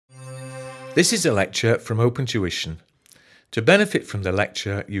This is a lecture from OpenTuition. To benefit from the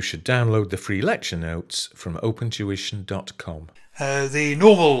lecture, you should download the free lecture notes from opentuition.com. The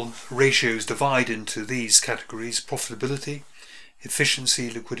normal ratios divide into these categories: profitability, efficiency,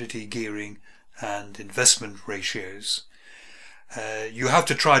 liquidity, gearing, and investment ratios. You have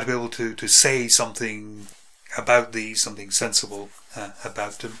to try to be able to say something about these, something sensible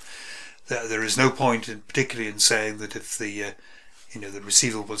about them. There is no point, particularly in saying that if the the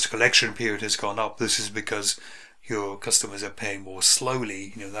receivables collection period has gone up, this is because your customers are paying more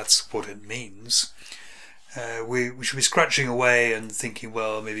slowly. That's what it means. We should be scratching away and thinking,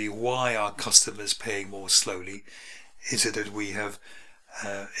 well, maybe why are customers paying more slowly? Is it that we have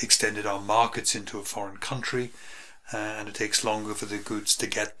extended our markets into a foreign country and it takes longer for the goods to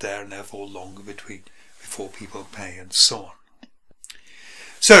get there and therefore longer before people pay, and so on?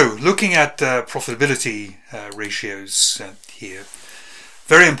 So looking at profitability ratios here,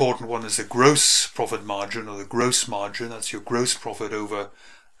 very important one is the gross profit margin, or the gross margin. That's your gross profit over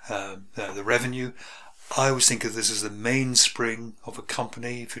the revenue. I always think of this as the mainspring of a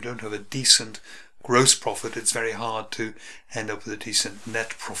company. If you don't have a decent gross profit, it's very hard to end up with a decent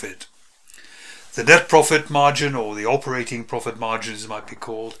net profit. The net profit margin, or the operating profit margin as it might be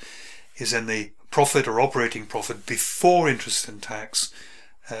called, is then the profit or operating profit before interest and tax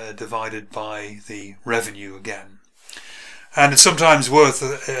divided by the revenue again. And it's sometimes worth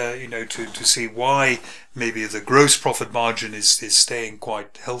to see why maybe the gross profit margin is staying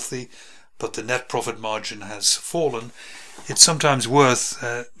quite healthy, but the net profit margin has fallen. It's sometimes worth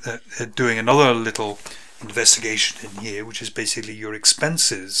doing another little investigation in here, which is basically your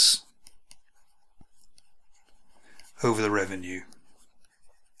expenses over the revenue.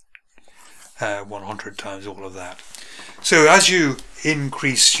 100 times all of that. So as you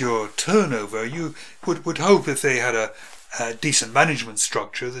increase your turnover, you would hope, if they had a decent management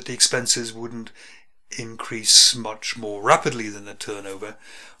structure, that the expenses wouldn't increase much more rapidly than the turnover.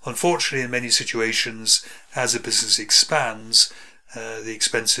 Unfortunately, in many situations, as a business expands, the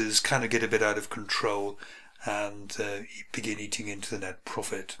expenses kind of get a bit out of control and begin eating into the net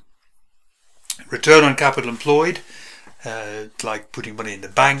profit. Return on capital employed, like putting money in the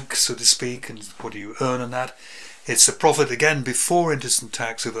bank, so to speak, and what do you earn on that? It's the profit, again, before interest and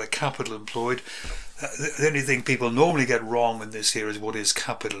tax over the capital employed. The only thing people normally get wrong in this here is what is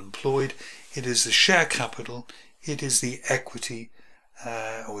capital employed. It is the share capital, it is the equity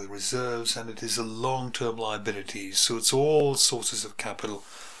or the reserves, and it is the long-term liabilities. So it's all sources of capital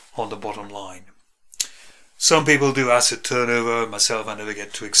on the bottom line. Some people do asset turnover. Myself, I never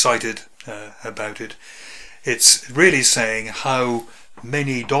get too excited about it. It's really saying how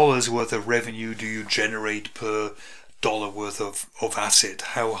many dollars worth of revenue do you generate per dollar worth of asset.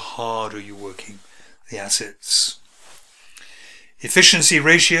 How hard are you working the assets? Efficiency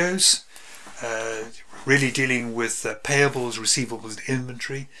ratios, really dealing with payables, receivables, and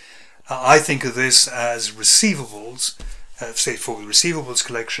inventory. I think of this as receivables, say for the receivables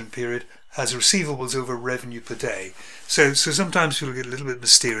collection period, as receivables over revenue per day. So sometimes people get a little bit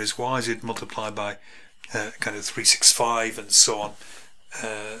mysterious. Why is it multiplied by kind of 365 and so on?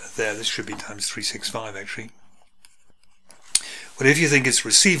 This should be times 365 actually. But if you think it's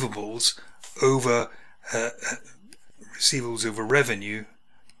receivables over revenue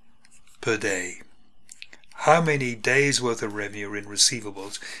per day, how many days worth of revenue are in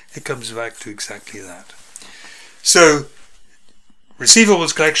receivables? It comes back to exactly that. So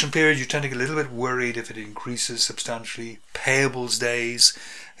receivables collection period, you tend to get a little bit worried if it increases substantially. Payables days,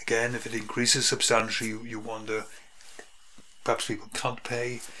 again, if it increases substantially, you wonder perhaps people can't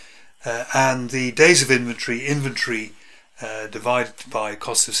pay. And the days of inventory divided by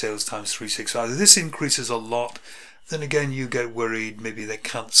cost of sales times 365. If this increases a lot, then again you get worried. Maybe they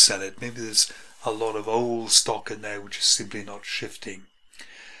can't sell it. Maybe there's a lot of old stock in there which is simply not shifting.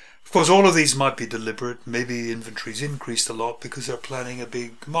 Of course, all of these might be deliberate. Maybe the inventory's increased a lot because they're planning a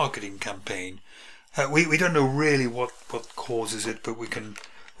big marketing campaign. We don't know really what causes it, but we can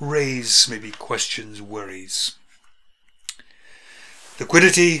raise maybe questions, worries.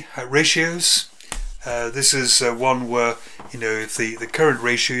 Liquidity ratios. This is one where, if the current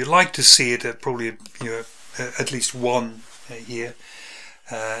ratio, you'd like to see it at probably at least 1 here.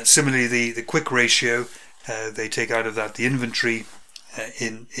 Similarly, the quick ratio, they take out of that the inventory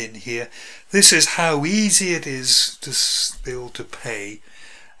in here. This is how easy it is to be able to pay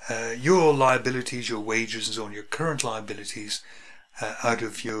your liabilities, your wages and so on, your current liabilities out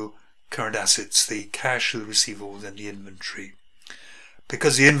of your current assets, the cash, the receivables and the inventory.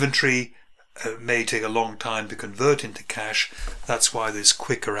 Because the inventory may take a long time to convert into cash, that's why this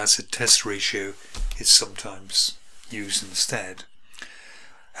quicker asset test ratio is sometimes used instead.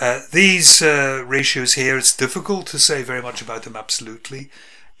 These ratios here, it's difficult to say very much about them absolutely.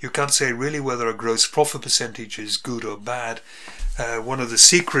 You can't say really whether a gross profit percentage is good or bad. One of the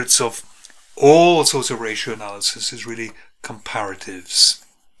secrets of all sorts of ratio analysis is really comparatives.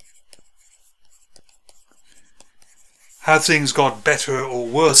 Have things got better or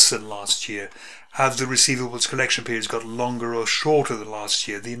worse than last year? Have the receivables collection periods got longer or shorter than last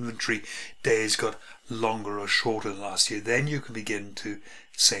year? The inventory days got longer or shorter than last year? Then you can begin to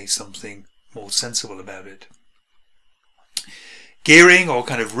say something more sensible about it. Gearing, or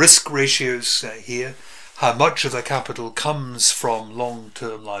kind of risk ratios here. How much of the capital comes from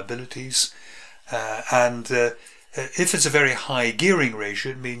long-term liabilities? If it's a very high gearing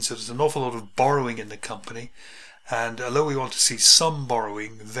ratio, it means that there's an awful lot of borrowing in the company. And although we want to see some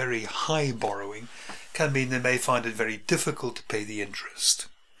borrowing, very high borrowing, can mean they may find it very difficult to pay the interest.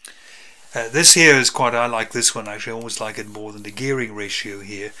 This here is I like this one actually, I almost like it more than the gearing ratio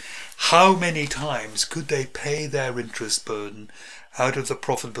here. How many times could they pay their interest burden out of the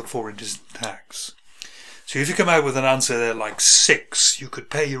profit before interest and tax? So if you come out with an answer there like 6, you could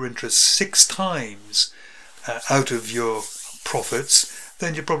pay your interest 6 times out of your profits,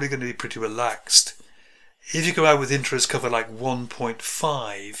 then you're probably going to be pretty relaxed. If you come out with interest cover like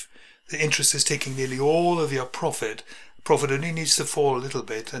 1.5, the interest is taking nearly all of your profit. Profit only needs to fall a little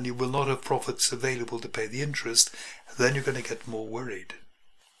bit and you will not have profits available to pay the interest. Then you're going to get more worried.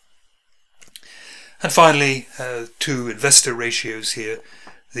 And finally, 2 investor ratios here,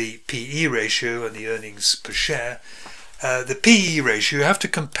 the PE ratio and the earnings per share. The PE ratio, you have to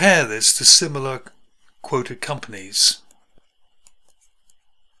compare this to similar quoted companies.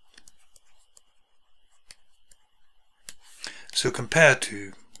 So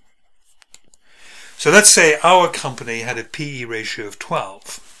let's say our company had a PE ratio of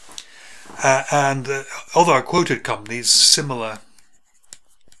 12 and other quoted companies, similar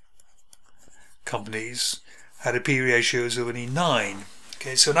companies, had a PE ratio of only 9.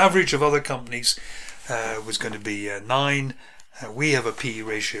 Okay, so an average of other companies was going to be 9. We have a PE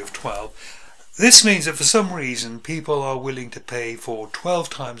ratio of 12. This means that for some reason people are willing to pay for 12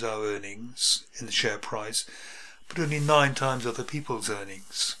 times our earnings in the share price, but only 9 times other people's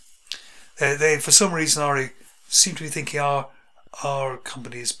earnings. They for some reason seem to be thinking our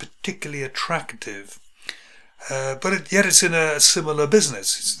company is particularly attractive, but yet it's in a similar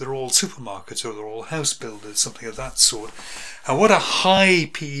business. They're all supermarkets or they're all house builders, something of that sort. And what a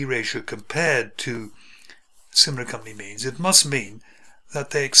high PE ratio compared to a similar company means, it must mean that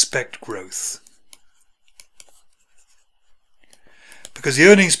they expect growth. Because the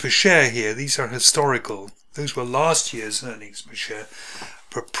earnings per share here, these are historical. Those were last year's earnings per share,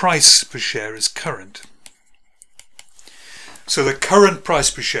 but price per share is current. So the current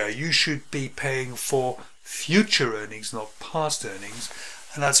price per share, you should be paying for future earnings, not past earnings,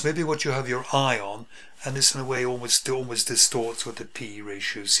 and that's maybe what you have your eye on, and this in a way almost distorts what the PE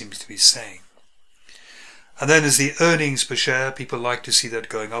ratio seems to be saying. And then there's the earnings per share. People like to see that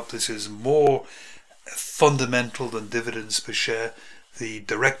going up. This is more fundamental than dividends per share. The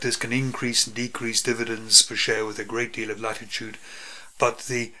directors can increase and decrease dividends per share with a great deal of latitude, but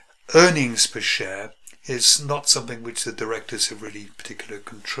the earnings per share is not something which the directors have really particular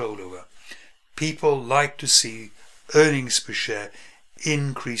control over. People like to see earnings per share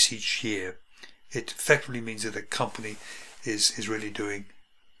increase each year. It effectively means that a company is really doing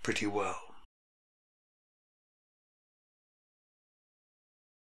pretty well.